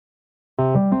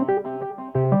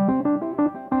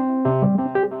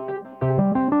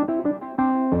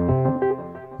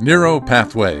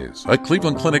Neuropathways, a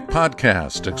Cleveland Clinic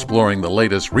podcast exploring the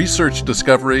latest research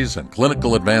discoveries and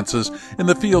clinical advances in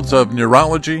the fields of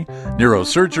neurology,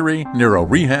 neurosurgery,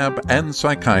 neurorehab, and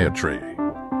psychiatry.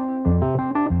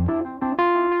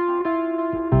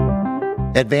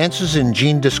 Advances in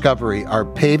gene discovery are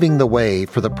paving the way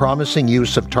for the promising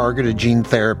use of targeted gene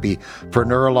therapy for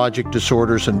neurologic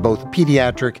disorders in both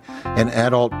pediatric and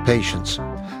adult patients.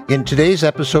 In today's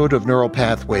episode of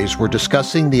Neuropathways, we're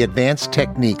discussing the advanced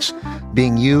techniques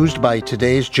being used by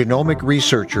today's genomic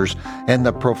researchers and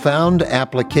the profound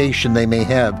application they may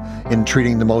have in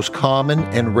treating the most common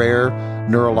and rare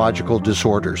neurological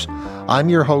disorders. I'm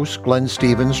your host, Glenn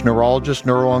Stevens, neurologist,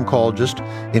 neuro-oncologist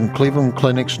in Cleveland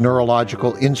Clinic's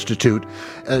Neurological Institute.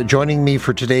 Joining me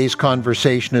for today's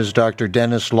conversation is Dr.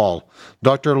 Dennis Lal.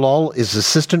 Dr. Lal is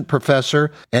assistant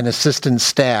professor and assistant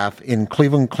staff in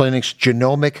Cleveland Clinic's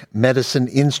Genomic Medicine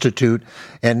Institute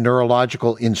and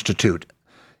Neurological Institute.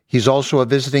 He's also a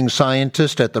visiting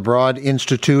scientist at the Broad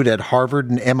Institute at Harvard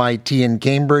and MIT in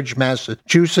Cambridge,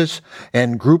 Massachusetts,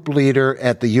 and group leader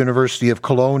at the University of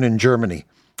Cologne in Germany.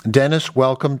 Dennis,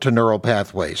 welcome to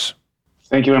Neuropathways.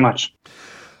 Thank you very much.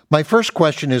 My first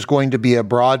question is going to be a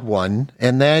broad one,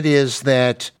 and that is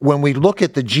that when we look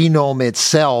at the genome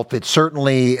itself, it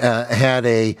certainly had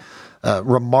a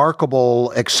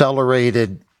remarkable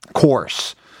accelerated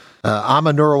course. I'm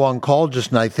a neuro-oncologist,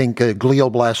 and I think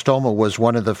glioblastoma was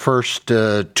one of the first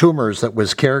tumors that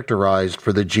was characterized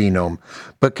for the genome.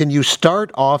 But can you start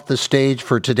off the stage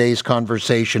for today's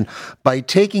conversation by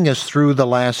taking us through the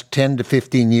last 10 to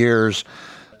 15 years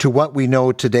to what we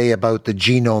know today about the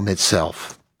genome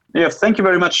itself? Yeah, thank you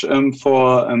very much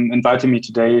for inviting me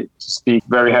today to speak.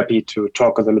 Very happy to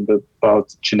talk a little bit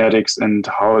about genetics and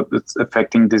how it's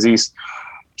affecting disease.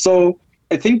 So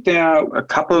I think there are a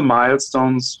couple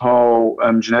milestones how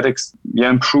genetics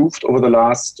improved over the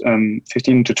last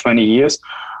 15 to 20 years.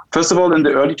 First of all, in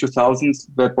the early 2000s,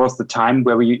 that was the time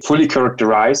where we fully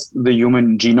characterized the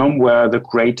human genome, where the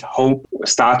great hope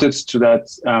started to that.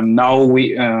 Now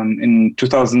we, in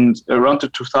 2000, around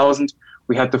 2000,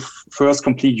 we had the first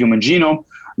complete human genome,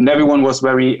 and everyone was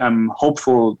very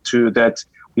hopeful to that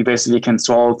we basically can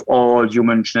solve all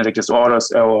human genetic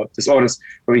disorders or disorders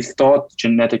where we thought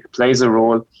genetic plays a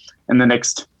role in the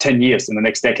next 10 years, in the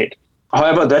next decade.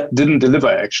 However, that didn't deliver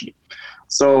actually.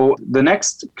 So the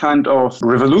next kind of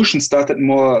revolution started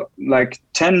more like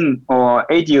 10 or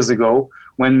 8 years ago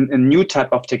when a new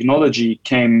type of technology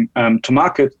came to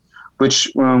market,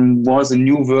 which was a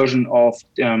new version of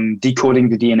decoding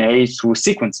the DNA through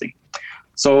sequencing.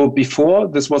 So before,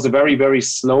 this was a very, very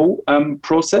slow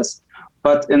process.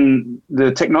 But in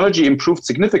the technology improved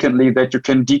significantly that you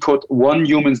can decode one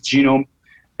human's genome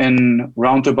in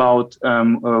roundabout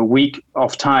a week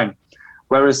of time.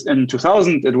 Whereas in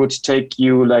 2000, it would take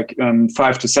you like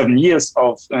 5 to 7 years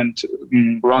and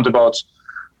roundabout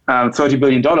 $30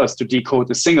 billion to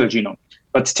decode a single genome.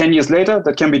 But 10 years later,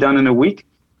 that can be done in a week.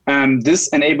 And this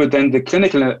enabled then the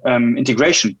clinical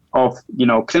integration of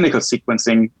clinical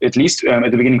sequencing, at least at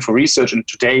the beginning for research and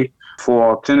today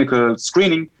for clinical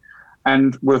screening.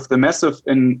 And with the massive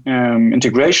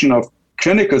integration of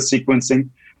clinical sequencing,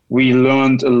 we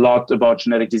learned a lot about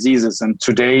genetic diseases. And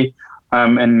today,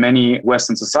 in many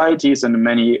Western societies and in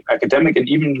many academic and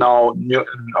even now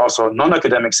also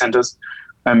non-academic centers,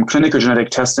 clinical genetic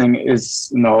testing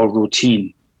is now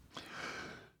routine.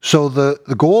 So the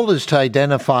goal is to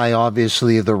identify,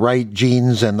 obviously, the right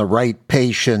genes and the right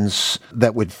patients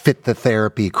that would fit the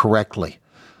therapy correctly.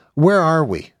 Where are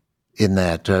we in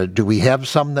that? Do we have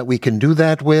some that we can do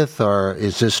that with, or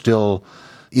is this still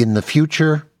in the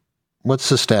future? What's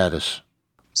the status?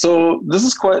 So this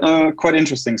is quite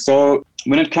interesting. So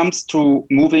when it comes to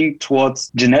moving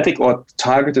towards genetic or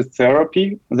targeted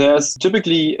therapy, there's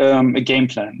typically a game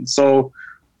plan. So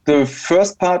the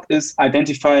first part is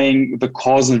identifying the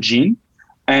causal gene.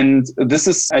 And this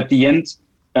is at the end,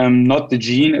 not the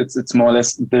gene, it's more or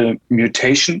less the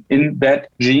mutation in that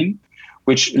gene,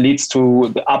 which leads to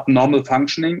the abnormal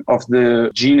functioning of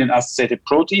the gene and associated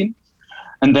protein.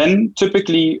 And then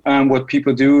typically what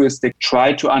people do is they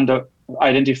try to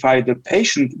identify the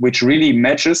patient which really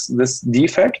matches this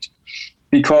defect,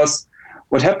 because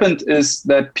what happened is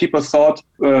that people thought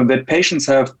that patients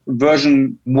have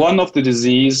version 1 of the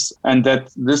disease and that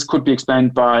this could be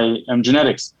explained by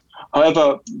genetics.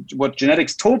 However, what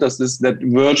genetics told us is that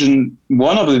version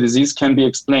 1 of the disease can be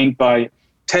explained by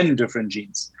 10 different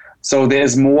genes. So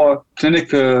there's more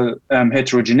clinical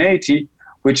heterogeneity,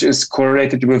 which is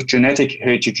correlated with genetic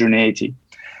heterogeneity.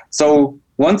 So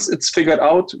once it's figured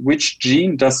out which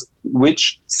gene does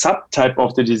which subtype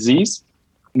of the disease,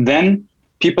 then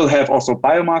people have also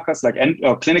biomarkers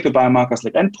or clinical biomarkers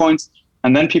like endpoints,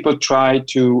 and then people try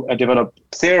to develop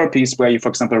therapies where you, for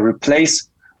example, replace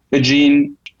the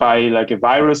gene by like a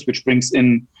virus, which brings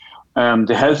in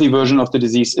the healthy version of the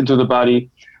disease into the body,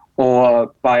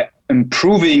 or by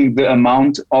improving the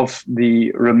amount of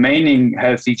the remaining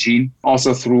healthy gene,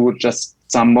 also through just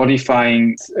some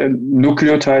modifying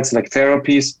nucleotides like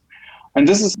therapies. And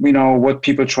this is, what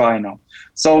people try now.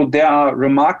 So there are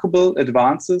remarkable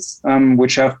advances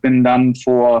which have been done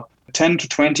for 10 to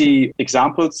 20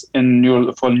 examples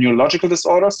for neurological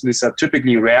disorders. These are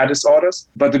typically rare disorders.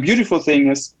 But the beautiful thing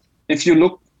is, if you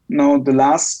look the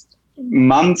last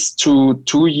months to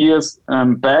 2 years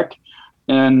back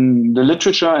in the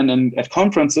literature and at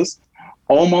conferences,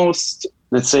 almost,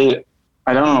 let's say,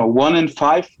 1 in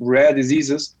 5 rare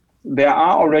diseases, there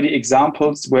are already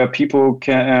examples where people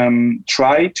can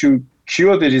try to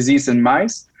cure the disease in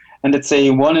mice, and let's say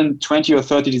 1 in 20 or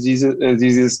 30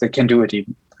 diseases they can do it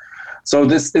even. So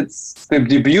it's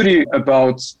the beauty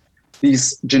about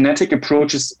these genetic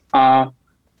approaches are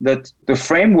that the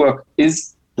framework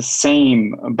is the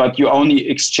same, but you only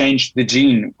exchange the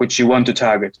gene which you want to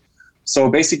target. So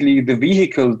basically the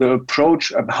vehicle, the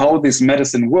approach of how this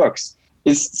medicine works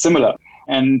is similar,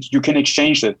 and you can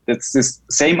exchange it. It's this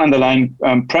same underlying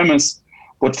premise,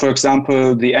 what, for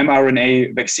example, the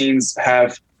mRNA vaccines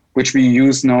have, which we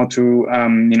use now to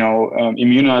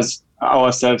immunize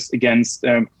ourselves against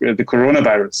the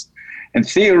coronavirus. In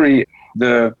theory,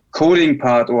 the coding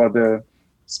part or the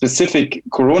specific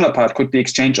corona part could be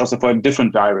exchanged also for a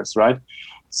different virus, right?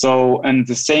 So, and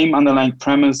the same underlying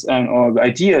premise or the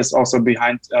idea is also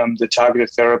behind the targeted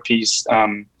therapies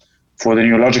for the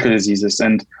neurological diseases.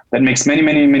 And that makes many,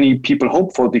 many, many people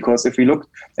hopeful, because if we look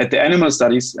at the animal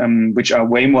studies, which are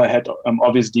way more ahead,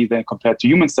 obviously, than compared to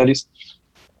human studies,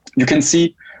 you can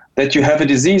see that you have a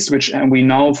disease which we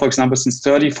know, for example, since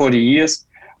 30, 40 years,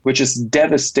 which is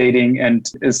devastating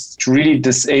and is really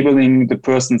disabling the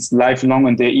person's life long,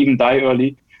 and they even die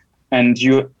early. And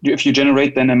if you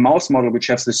generate then a mouse model which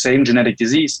has the same genetic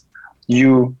disease,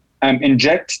 you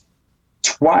inject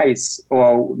twice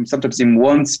or sometimes even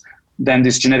once then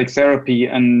this genetic therapy,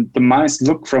 and the mice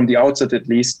look, from the outset at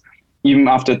least, even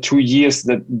after 2 years,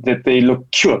 that they look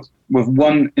cured with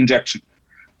one injection.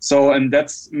 So, and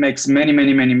that makes many,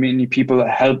 many, many, many people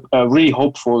really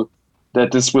hopeful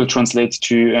that this will translate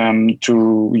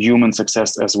to human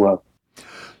success as well.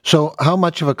 So how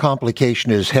much of a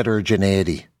complication is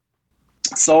heterogeneity?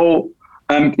 So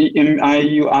are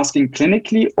you asking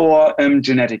clinically or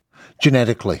genetic?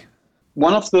 Genetically.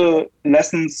 One of the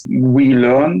lessons we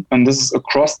learn, and this is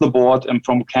across the board and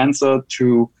from cancer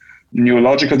to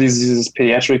neurological diseases,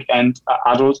 pediatric and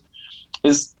adult,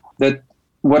 is that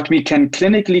what we can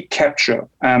clinically capture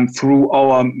through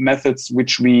our methods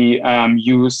which we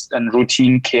use in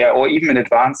routine care or even in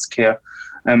advanced care,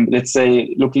 let's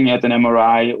say looking at an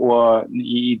MRI or an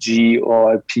EEG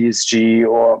or a PSG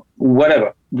or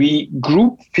whatever, we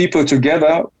group people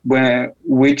together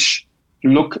which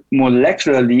look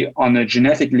molecularly on a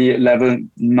genetically level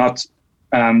not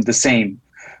the same.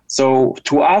 So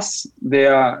to us,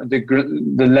 the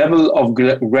level of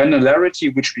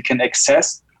granularity which we can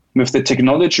access with the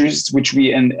technologies which we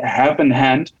have in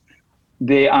hand,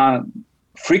 they are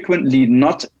frequently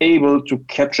not able to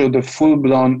capture the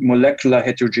full-blown molecular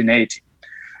heterogeneity.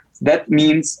 That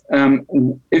means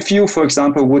if you, for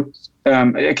example,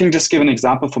 I can just give an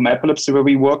example from epilepsy where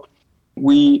we work.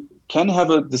 We can have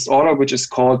a disorder which is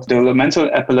called developmental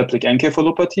epileptic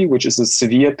encephalopathy, which is a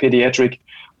severe pediatric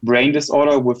brain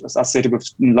disorder associated with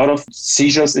a lot of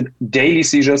seizures, daily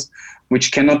seizures,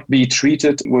 which cannot be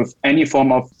treated with any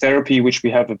form of therapy which we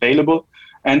have available.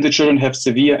 And the children have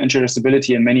severe intellectual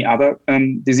and many other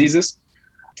diseases.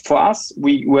 For us,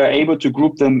 we were able to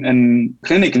group them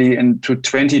clinically into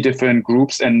 20 different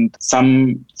groups, and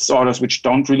some disorders which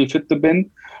don't really fit the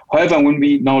bin. However, when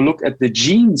we now look at the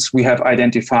genes we have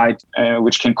identified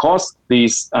which can cause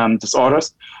these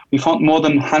disorders, we found more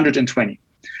than 120.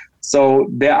 So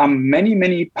there are many,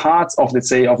 many parts of, let's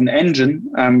say, of an engine,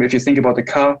 if you think about the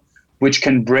car, which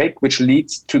can break, which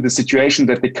leads to the situation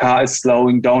that the car is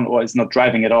slowing down or is not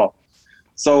driving at all.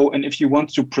 So, and if you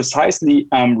want to precisely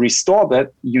restore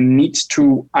that, you need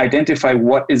to identify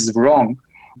what is wrong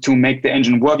to make the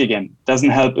engine work again. Doesn't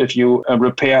help if you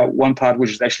repair one part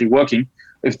which is actually working,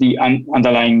 if the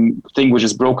underlying thing which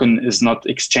is broken is not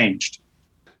exchanged.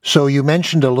 So you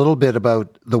mentioned a little bit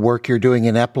about the work you're doing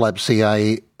in epilepsy.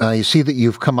 I see that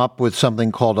you've come up with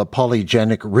something called a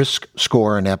polygenic risk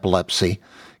score in epilepsy.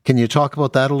 Can you talk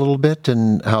about that a little bit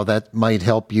and how that might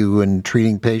help you in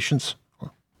treating patients?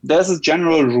 There's a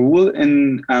general rule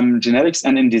in genetics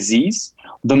and in disease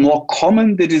the more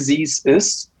common the disease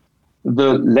is,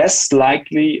 the less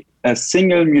likely a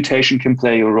single mutation can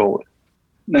play a role.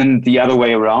 And the other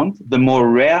way around, the more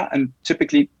rare and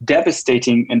typically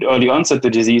devastating and early onset the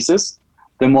disease is,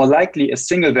 the more likely a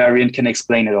single variant can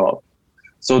explain it all.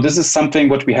 So this is something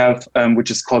what we have,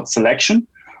 which is called selection.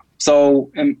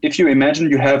 So if you imagine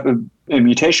you have a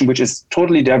mutation which is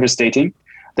totally devastating,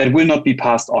 that will not be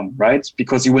passed on, right?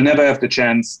 Because you will never have the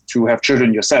chance to have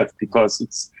children yourself, because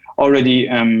it's already,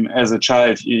 as a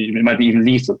child, it might be even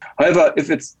lethal. However, if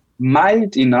it's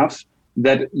mild enough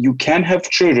that you can have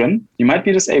children, you might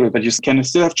be disabled, but you can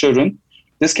still have children,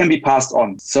 this can be passed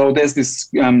on. So there's this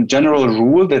general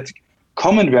rule that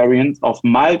common variants of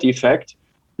mild effect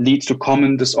lead to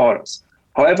common disorders.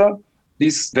 However,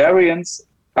 these variants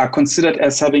are considered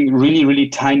as having really, really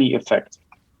tiny effect.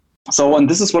 So, and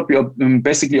this is what we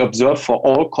basically observe for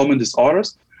all common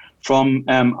disorders, from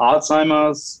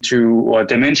Alzheimer's or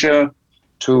dementia,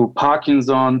 to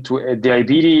Parkinson, to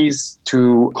diabetes,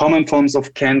 to common forms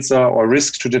of cancer or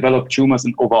risks to develop tumors,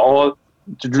 and overall,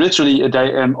 to literally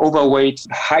overweight,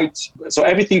 height. So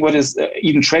everything what is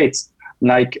even traits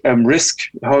like risk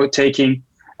taking,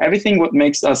 everything what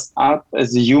makes us up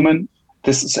as a human.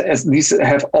 These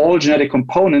have all genetic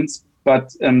components,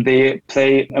 but they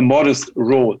play a modest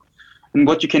role. And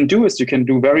what you can do is you can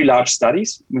do very large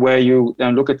studies where you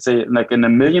look at, say, like in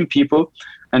 1 million people,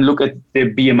 and look at their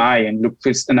BMI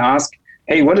and ask,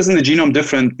 hey, what is in the genome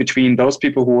different between those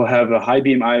people who have a high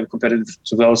BMI compared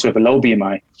to those who have a low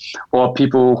BMI, or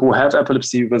people who have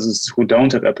epilepsy versus who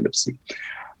don't have epilepsy?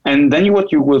 And then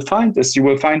what you will find is you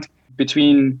will find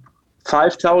between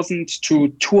 5,000 to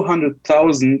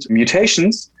 200,000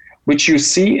 mutations, which you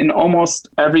see in almost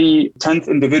every 10th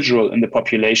individual in the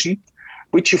population,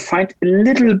 which you find a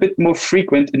little bit more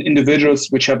frequent in individuals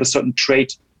which have a certain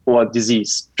trait or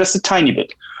disease, just a tiny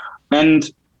bit. And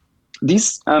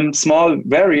these small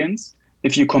variants,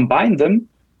 if you combine them,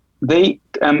 they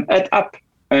add up,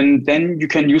 and then you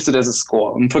can use it as a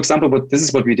score. And for example, this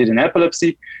is what we did in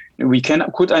epilepsy. We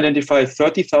could identify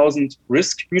 30,000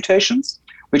 risk mutations,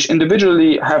 which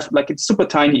individually have like a super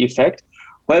tiny effect.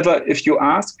 However, if you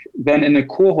ask then in a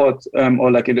cohort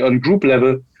or like on group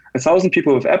level, 1,000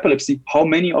 people with epilepsy, how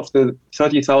many of the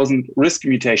 30,000 risk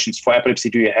mutations for epilepsy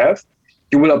do you have?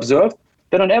 You will observe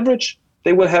that on average,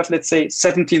 they will have, let's say,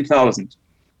 17,000.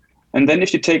 And then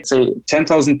if you take, say,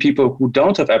 10,000 people who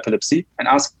don't have epilepsy and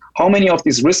ask how many of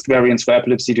these risk variants for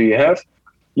epilepsy do you have,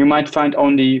 you might find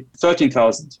only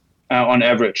 13,000 on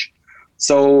average.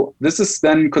 So this is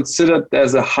then considered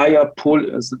as a higher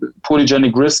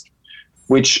polygenic risk,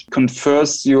 which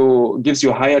gives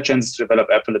you higher chances to develop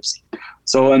epilepsy.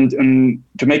 So, and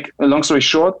to make a long story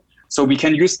short, so we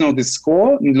can use now this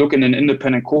score and look in an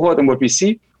independent cohort, and what we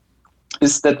see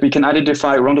is that we can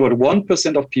identify around about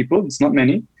 1% of people, it's not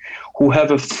many, who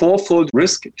have a 4-fold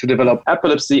risk to develop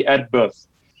epilepsy at birth.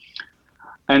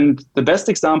 And the best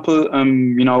example,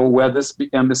 where this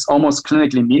is almost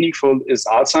clinically meaningful is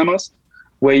Alzheimer's,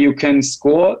 where you can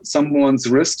score someone's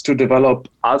risk to develop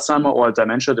Alzheimer or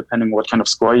dementia, depending on what kind of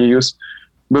score you use,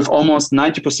 with almost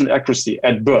 90% accuracy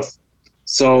at birth.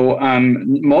 So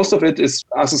most of it is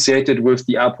associated with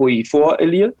the ApoE4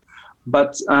 allele,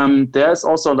 but there's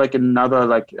also like another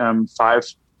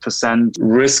 5%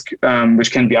 risk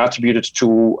which can be attributed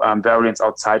to variants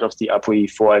outside of the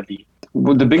ApoE4 allele.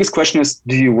 Well, the biggest question is,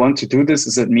 do you want to do this?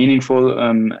 Is it meaningful?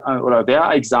 Or there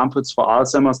are examples for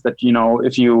Alzheimer's that,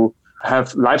 if you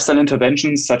have lifestyle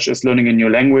interventions such as learning a new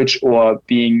language or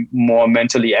being more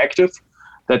mentally active,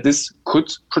 that this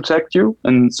could protect you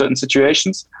in certain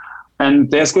situations. And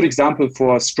there's good example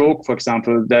for stroke, for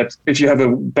example, that if you have a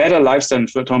better lifestyle in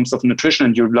terms of nutrition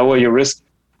and you lower your risk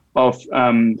of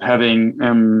having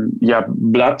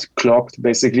blood clogged,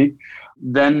 basically,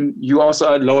 then you also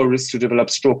are at lower risk to develop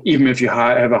stroke, even if you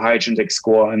have a high genetic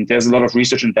score. And there's a lot of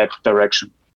research in that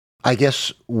direction. I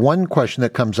guess one question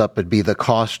that comes up would be the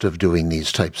cost of doing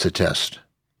these types of tests.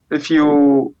 If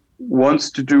you want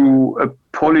to do a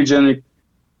polygenic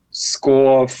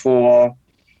score for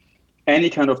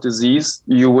any kind of disease,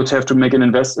 you would have to make an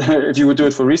investment. If you would do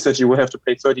it for research, you would have to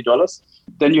pay $30.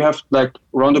 Then you have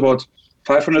around about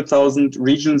 500,000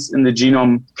 regions in the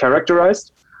genome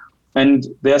characterized. And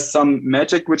there's some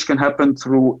magic which can happen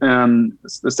through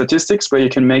the statistics, where you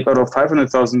can make out of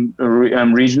 500,000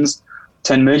 regions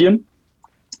 10 million.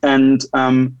 And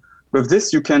with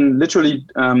this, you can literally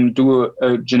do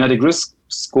a genetic risk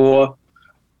score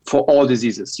for all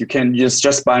diseases. You can use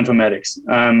just bioinformatics,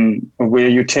 where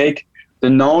you take the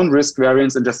known risk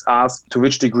variants and just ask to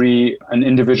which degree an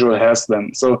individual has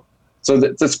them. So So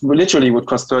that's literally would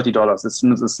cost $30.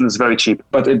 It's very cheap.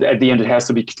 But at the end, it has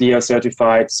to be clear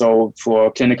certified. So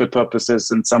for clinical purposes,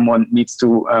 and someone needs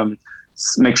to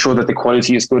make sure that the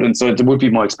quality is good. And so it would be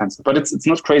more expensive. But it's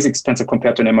not crazy expensive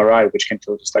compared to an MRI, which can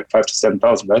cost like $5,000 to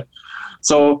 $7,000, right?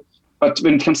 So, but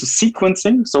when it comes to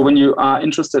sequencing, so when you are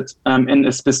interested in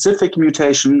a specific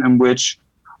mutation in which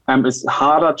is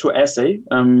harder to assay,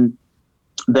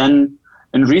 then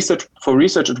for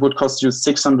research, it would cost you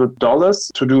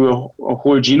 $600 to do a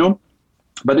whole genome.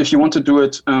 But if you want to do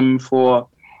it for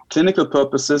clinical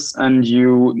purposes and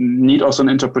you need also an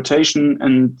interpretation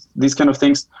and these kind of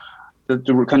things, that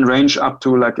can range up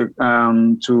to like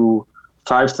to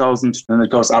 5,000, and it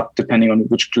goes up depending on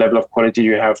which level of quality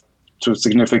you have to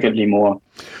significantly more.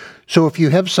 So if you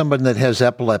have someone that has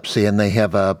epilepsy and they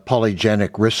have a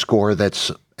polygenic risk score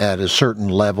that's at a certain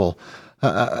level,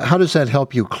 how does that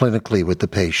help you clinically with the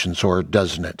patients, or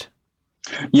doesn't it?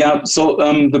 Yeah, so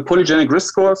the polygenic risk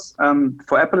scores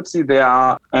for epilepsy, they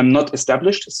are not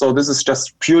established. So this is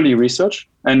just purely research.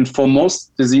 And for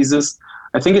most diseases,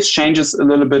 I think it changes a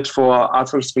little bit for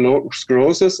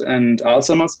atherosclerosis and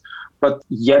Alzheimer's, but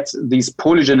yet these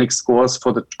polygenic scores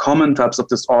for the common types of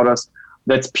disorders,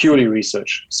 that's purely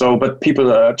research. So, but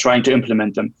people are trying to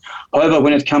implement them. However,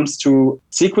 when it comes to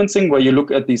sequencing, where you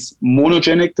look at these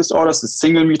monogenic disorders, the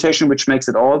single mutation which makes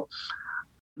it all,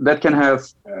 that can have,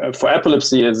 for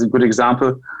epilepsy as a good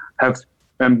example, have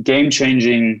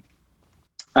game-changing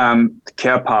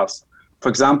care paths. For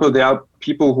example, there are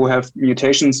people who have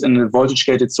mutations in the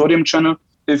voltage-gated sodium channel.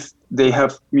 If they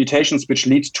have mutations which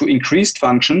lead to increased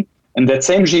function in that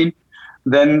same gene,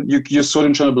 then you use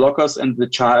sodium channel blockers, and the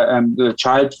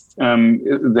child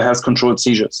has controlled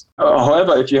seizures.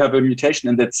 However, if you have a mutation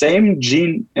in that same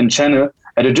gene and channel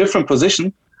at a different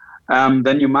position,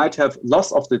 then you might have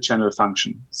loss of the channel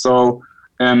function. So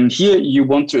here you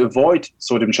want to avoid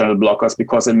sodium channel blockers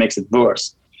because it makes it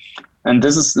worse. And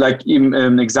this is like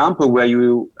an example where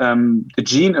the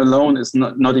gene alone is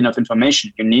not enough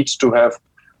information. You need to have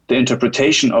the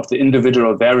interpretation of the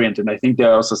individual variant. And I think there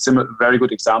are also very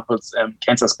good examples,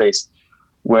 cancer space,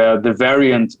 where the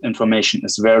variant information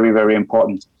is very, very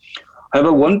important.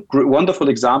 However, one wonderful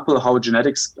example how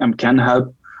genetics can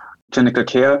help clinical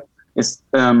care is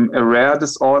a rare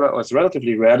disorder, or it's a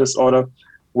relatively rare disorder,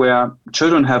 where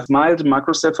children have mild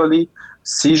microcephaly,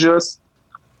 seizures,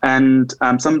 and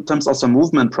sometimes also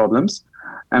movement problems.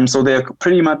 And so they're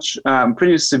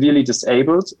pretty severely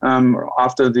disabled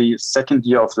after the second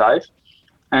year of life.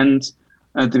 And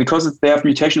because they have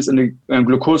mutations in the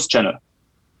glucose channel.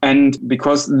 And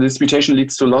because this mutation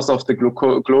leads to loss of the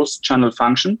glucose channel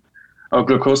function or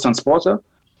glucose transporter.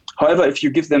 However, if you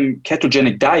give them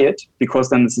ketogenic diet, because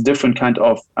then it's a different kind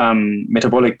of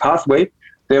metabolic pathway,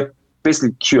 they're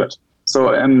basically cured.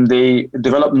 So they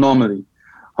develop normally.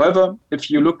 However,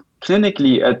 if you look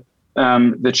clinically at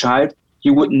the child,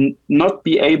 you would not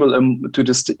be able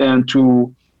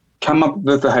to come up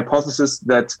with the hypothesis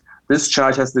that this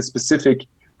child has this specific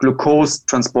glucose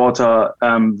transporter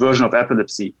version of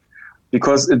epilepsy,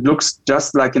 because it looks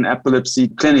just like an epilepsy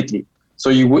clinically. So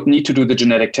you would need to do the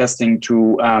genetic testing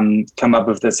to come up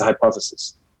with this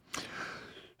hypothesis.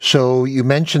 So you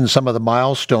mentioned some of the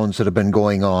milestones that have been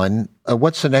going on.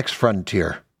 What's the next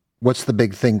frontier? What's the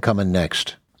big thing coming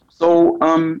next? So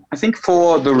I think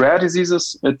for the rare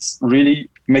diseases, it's really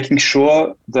making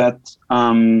sure that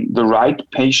the right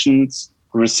patients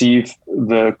receive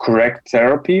the correct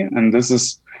therapy. And this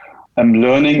is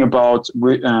learning about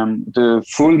the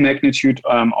full magnitude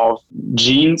of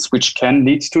genes which can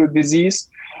lead to a disease,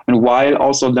 and while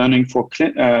also learning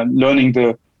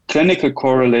the clinical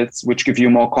correlates which give you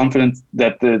more confidence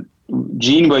that the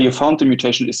gene where you found the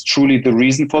mutation is truly the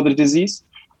reason for the disease,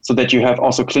 so that you have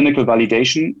also clinical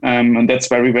validation, and that's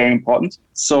very, very important.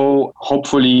 So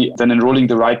hopefully then enrolling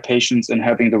the right patients and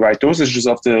having the right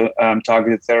dosages of the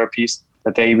targeted therapies,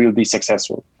 that they will be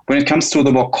successful. When it comes to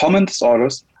the more common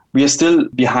disorders, we are still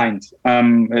behind.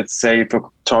 Let's say if we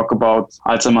talk about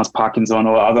Alzheimer's, Parkinson,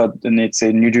 or other, let's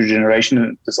say,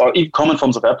 neurodegeneration, or even common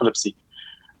forms of epilepsy.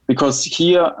 Because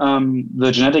here the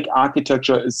genetic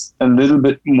architecture is a little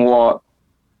bit more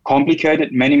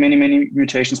complicated. Many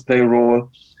mutations play a role.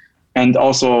 And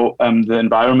also the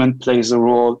environment plays a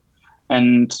role.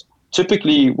 And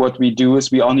typically what we do is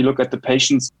we only look at the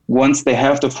patients once they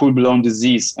have the full-blown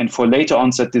disease. And for later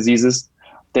onset diseases,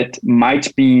 that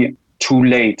might be too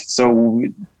late. So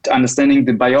understanding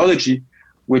the biology,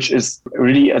 which is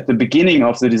really at the beginning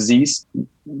of the disease,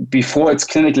 before it's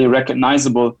clinically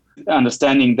recognizable,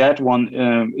 understanding that one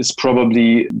is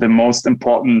probably the most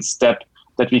important step,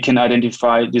 that we can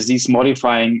identify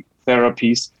disease-modifying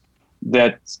therapies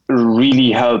that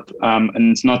really help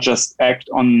and not just act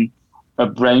on a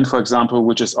brain, for example,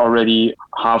 which is already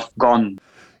half gone.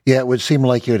 Yeah, it would seem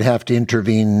like you'd have to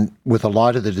intervene with a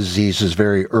lot of the diseases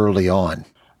very early on.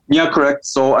 Yeah, correct.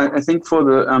 So I think for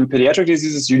the pediatric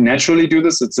diseases, you naturally do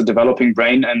this. It's a developing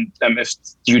brain. And if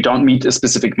you don't meet a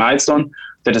specific milestone,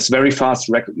 that is very fast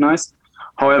recognized.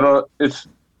 However, if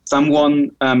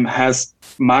someone has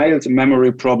mild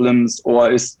memory problems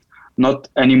or is not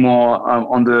anymore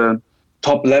on the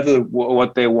top level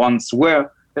what they once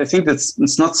were, I think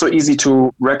it's not so easy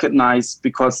to recognize,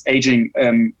 because aging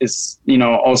is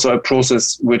also a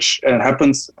process which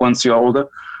happens once you're older.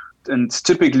 And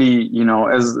typically,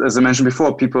 as I mentioned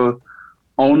before, people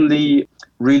only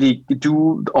really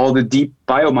do all the deep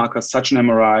biomarkers, such an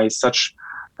MRI, such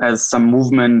as some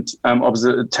movement of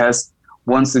the test,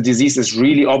 once the disease is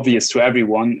really obvious to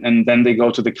everyone, and then they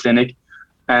go to the clinic.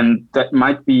 And that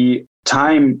might be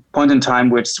point in time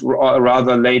which is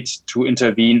rather late to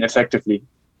intervene effectively.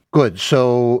 Good.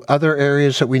 So other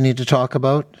areas that we need to talk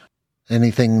about?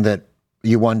 Anything that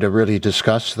you want to really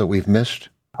discuss that we've missed?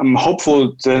 I'm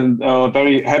hopeful and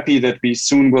very happy that we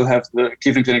soon will have the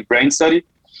Cleveland Clinic brain study,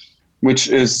 which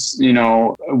is,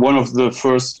 one of the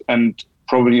first and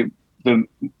probably the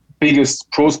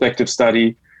biggest prospective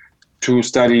study to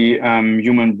study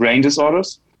human brain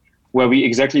disorders, where we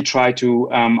exactly try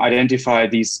to identify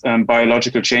these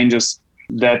biological changes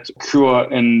that occur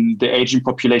in the aging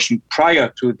population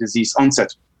prior to disease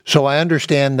onset. So I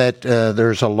understand that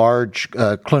there's a large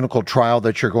clinical trial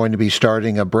that you're going to be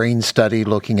starting, a brain study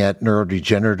looking at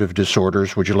neurodegenerative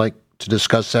disorders. Would you like to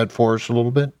discuss that for us a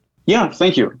little bit? Yeah,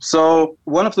 thank you. So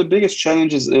one of the biggest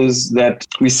challenges is that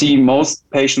we see most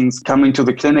patients coming to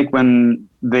the clinic when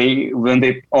they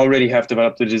already have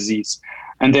developed the disease.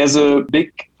 And there's a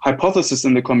big hypothesis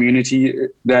in the community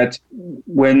that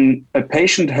when a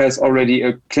patient has already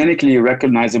a clinically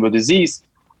recognizable disease,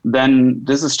 then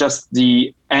this is just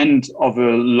the end of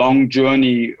a long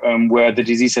journey where the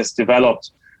disease has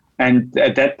developed. And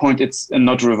at that point, it's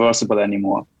not reversible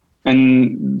anymore.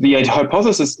 And the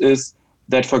hypothesis is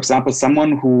that, for example,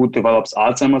 someone who develops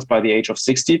Alzheimer's by the age of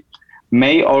 60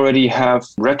 may already have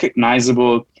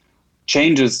recognizable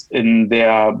changes in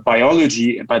their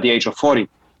biology by the age of 40,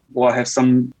 or have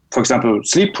some, for example,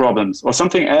 sleep problems or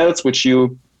something else which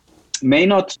you may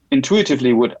not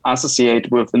intuitively would associate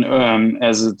with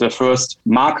as the first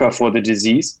marker for the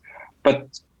disease.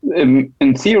 But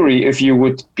in theory, if you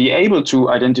would be able to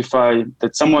identify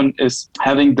that someone is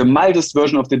having the mildest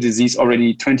version of the disease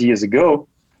already 20 years ago,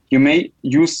 you may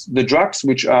use the drugs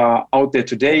which are out there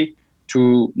today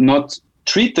to not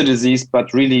treat the disease,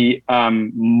 but really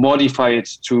modify it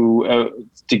to a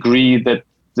degree that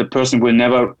the person will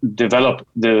never develop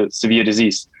the severe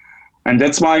disease. And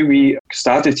that's why we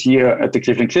started here at the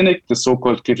Cleveland Clinic, the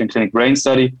so-called Cleveland Clinic brain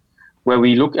study, where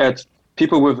we look at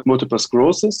people with multiple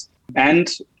sclerosis and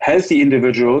healthy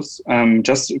individuals,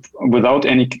 just without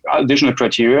any additional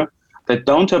criteria, that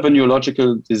don't have a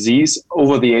neurological disease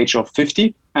over the age of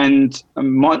 50, and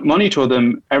monitor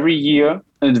them every year,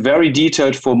 and very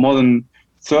detailed for more than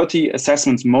 30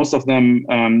 assessments, most of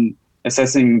them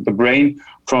assessing the brain,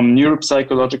 from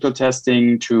neuropsychological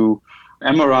testing to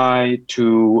MRI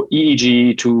to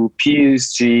EEG to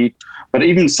PSG, but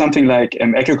even something like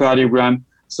echocardiogram.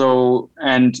 So,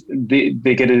 and they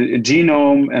get a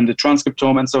genome and the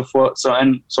transcriptome and so forth, so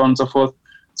on and so forth.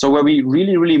 So where we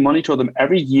really, really monitor them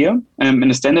every year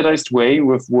in a standardized way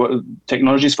with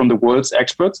technologies from the world's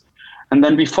experts. And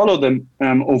then we follow them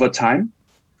over time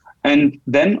and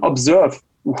then observe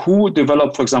who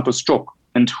develop, for example, stroke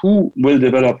and who will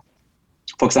develop,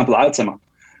 for example, Alzheimer.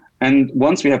 And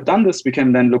once we have done this, we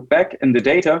can then look back in the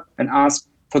data and ask,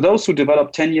 for those who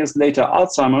develop 10 years later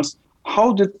Alzheimer's,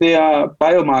 how did their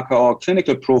biomarker or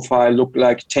clinical profile look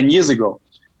like 10 years ago?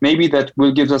 Maybe that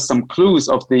will give us some clues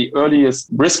of the earliest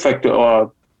risk factor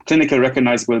or clinical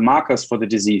recognizable markers for the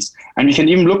disease. And we can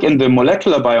even look in the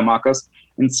molecular biomarkers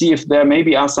and see if there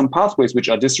maybe are some pathways which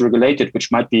are dysregulated,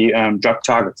 which might be drug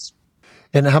targets.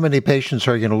 And how many patients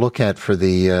are you going to look at for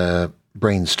the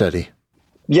brain study?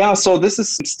 Yeah, so this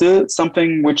is still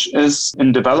something which is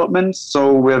in development.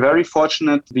 So we're very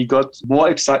fortunate. We got more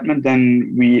excitement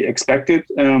than we expected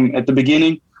at the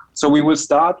beginning. So we will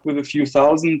start with a few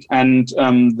thousand, and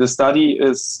the study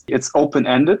it's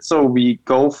open-ended. So we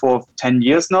go for 10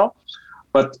 years now,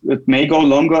 but it may go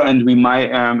longer, and we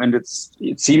might, and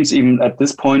it seems even at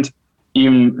this point,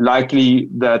 even likely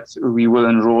that we will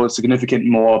enroll significant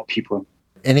more people.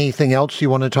 Anything else you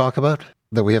want to talk about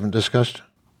that we haven't discussed?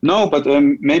 No, but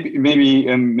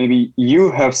maybe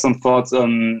you have some thoughts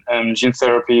on gene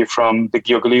therapy from the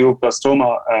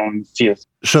glioblastoma field.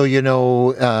 So,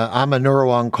 I'm a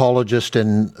neuro-oncologist,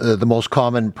 and the most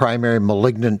common primary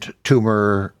malignant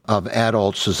tumor of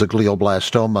adults is a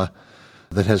glioblastoma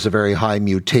that has a very high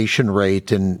mutation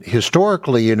rate. And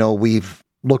historically, we've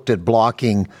looked at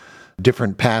blocking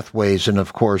different pathways, and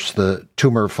of course, the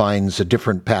tumor finds a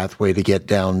different pathway to get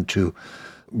down to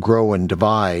grow and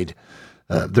divide.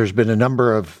 There's been a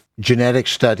number of genetic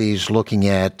studies looking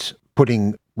at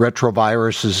putting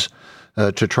retroviruses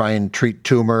to try and treat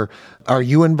tumor. Are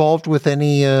you involved with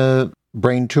any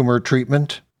brain tumor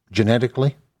treatment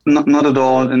genetically? Not at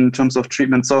all in terms of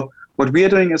treatment. So what we are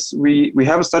doing is we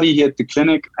have a study here at the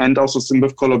clinic and also some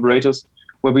with collaborators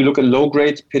where we look at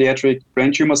low-grade pediatric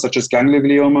brain tumors such as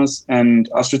gangliomas and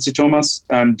astrocytomas,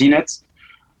 DNETs,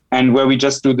 and where we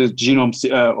just do the genome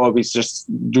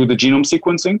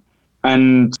sequencing.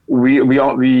 And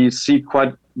we see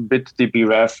quite a bit the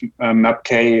BRAF,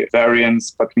 MAPK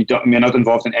variants, but we are not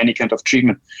involved in any kind of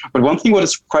treatment. But one thing what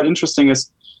is quite interesting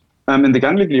is in the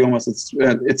gangliomas,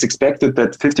 it's expected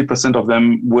that 50% of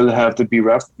them will have the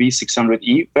BRAF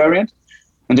V600E variant.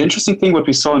 And the interesting thing what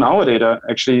we saw in our data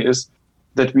actually is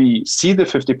that we see the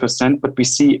 50%, but we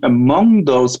see among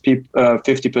those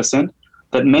 50%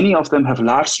 that many of them have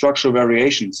large structural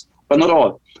variations, but not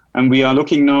all. And we are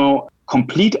looking now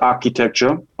complete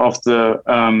architecture of the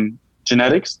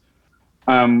genetics,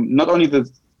 not only the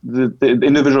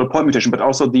individual point mutation, but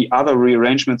also the other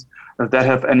rearrangements that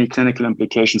have any clinical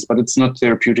implications, but it's not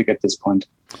therapeutic at this point.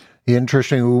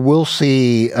 Interesting. We'll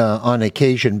see on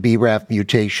occasion BRAF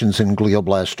mutations in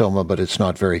glioblastoma, but it's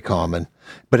not very common.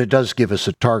 But it does give us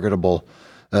a targetable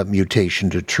mutation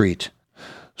to treat.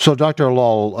 So, Dr.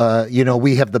 Lal,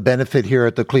 we have the benefit here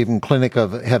at the Cleveland Clinic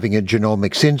of having a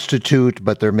genomics institute,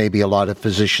 but there may be a lot of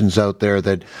physicians out there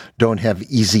that don't have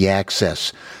easy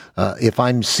access. If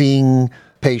I'm seeing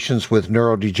patients with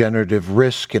neurodegenerative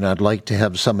risk and I'd like to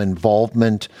have some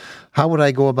involvement, how would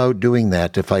I go about doing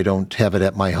that if I don't have it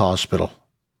at my hospital?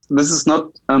 This is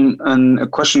not a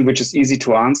question which is easy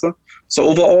to answer. So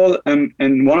overall,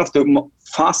 in one of the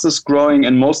fastest growing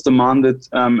and most demanded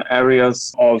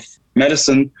areas of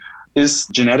medicine is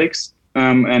genetics.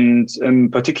 And in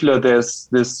particular, there's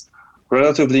this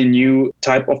relatively new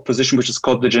type of position, which is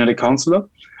called the genetic counselor.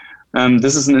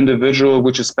 This is an individual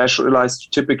which is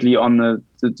specialized typically on the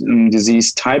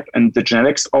disease type and the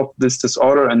genetics of this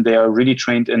disorder. And they are really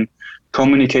trained in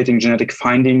communicating genetic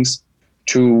findings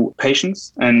to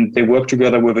patients. And they work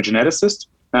together with a geneticist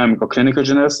or clinical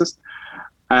geneticist.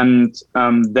 And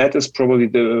that is probably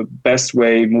the best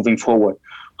way moving forward.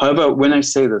 However, when I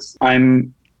say this,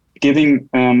 I'm giving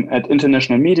at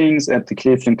international meetings at the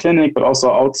Cleveland Clinic, but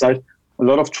also outside, a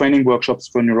lot of training workshops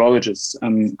for neurologists.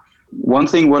 One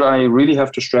thing what I really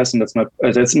have to stress, and that's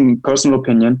a personal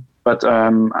opinion, but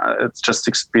it's just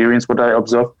experience what I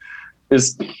observe,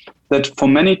 is that for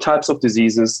many types of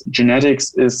diseases,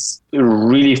 genetics is a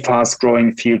really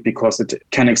fast-growing field because it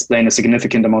can explain a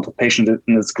significant amount of patients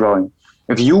and it's growing.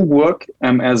 If you work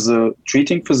as a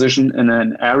treating physician in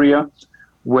an area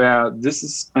where this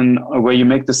is where you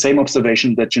make the same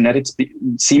observation that genetics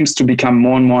seems to become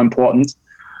more and more important,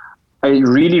 I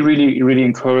really, really, really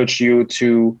encourage you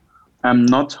to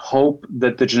not hope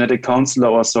that the genetic counselor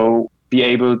also be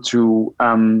able to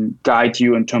guide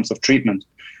you in terms of treatment,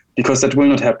 because that will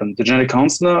not happen. The genetic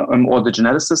counselor or the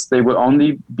geneticist, they will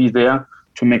only be there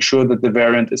to make sure that the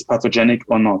variant is pathogenic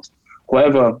or not.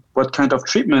 However, what kind of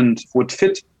treatment would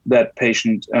fit that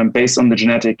patient based on the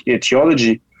genetic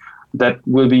etiology, that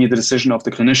will be the decision of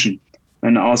the clinician.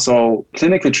 And also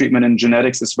clinical treatment in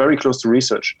genetics is very close to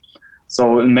research.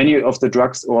 So in many of the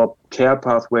drugs or care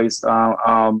pathways are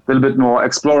a little bit more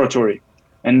exploratory.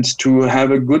 And to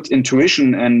have a good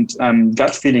intuition and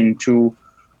gut feeling to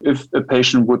if a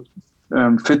patient would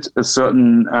fit a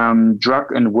certain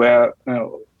drug and where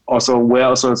also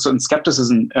a certain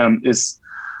skepticism is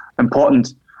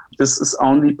important. This is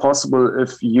only possible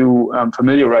if you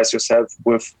familiarize yourself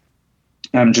with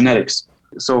genetics.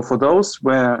 So for those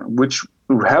which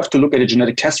have to look at the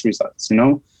genetic test results,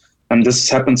 and this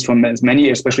happens from many,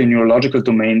 especially neurological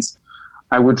domains,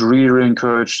 I would really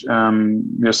encourage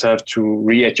yourself to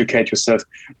re-educate yourself,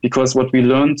 because what we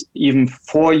learned even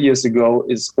 4 years ago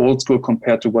is old school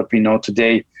compared to what we know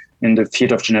today in the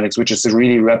field of genetics, which is a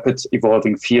really rapid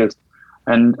evolving field.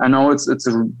 And I know it's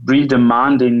really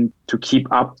demanding to keep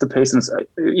up the pace, and it's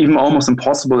even almost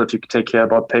impossible if you take care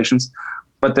about patients.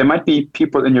 But there might be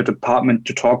people in your department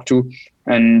to talk to,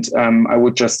 and I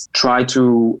would just try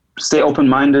to stay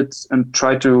open-minded and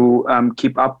try to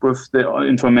keep up with the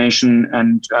information,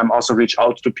 and also reach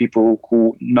out to people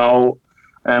who know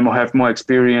or have more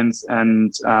experience,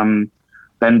 and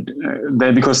then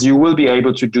because you will be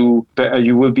able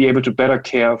to better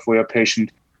care for your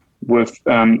patient with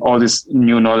all this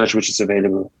new knowledge which is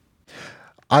available.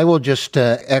 I will just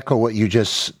echo what you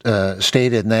just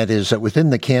stated, and that is that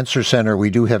within the Cancer Center, we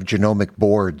do have genomic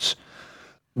boards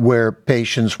where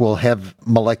patients will have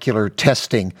molecular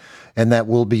testing, and that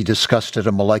will be discussed at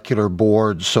a molecular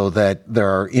board so that there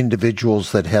are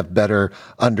individuals that have better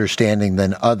understanding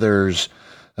than others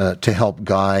to help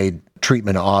guide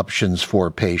treatment options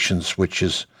for patients, which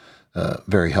is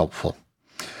very helpful.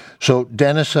 So,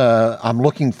 Dennis, I'm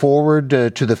looking forward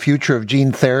to the future of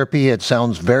gene therapy. It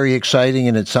sounds very exciting,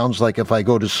 and it sounds like if I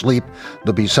go to sleep,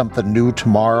 there'll be something new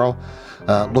tomorrow.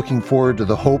 Looking forward to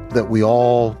the hope that we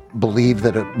all believe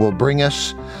that it will bring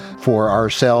us for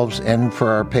ourselves and for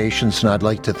our patients. And I'd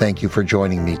like to thank you for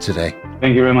joining me today.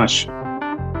 Thank you very much.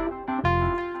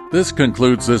 This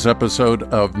concludes this episode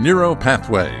of Neuro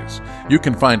Pathways. You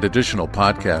can find additional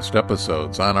podcast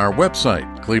episodes on our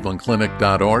website,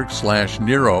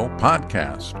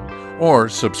 clevelandclinic.org/neuropodcast, or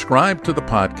subscribe to the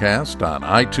podcast on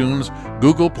iTunes,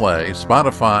 Google Play,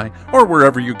 Spotify, or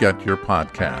wherever you get your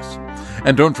podcasts.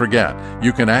 And don't forget,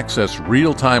 you can access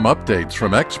real-time updates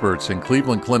from experts in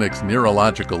Cleveland Clinic's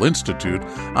Neurological Institute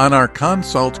on our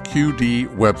Consult QD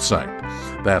website.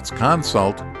 That's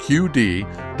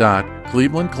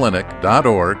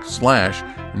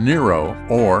consultqd.clevelandclinic.org/neuro,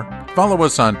 or follow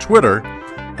us on Twitter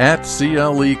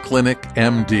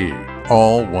 @CLEClinicMD,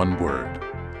 all one word.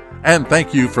 And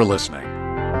thank you for listening.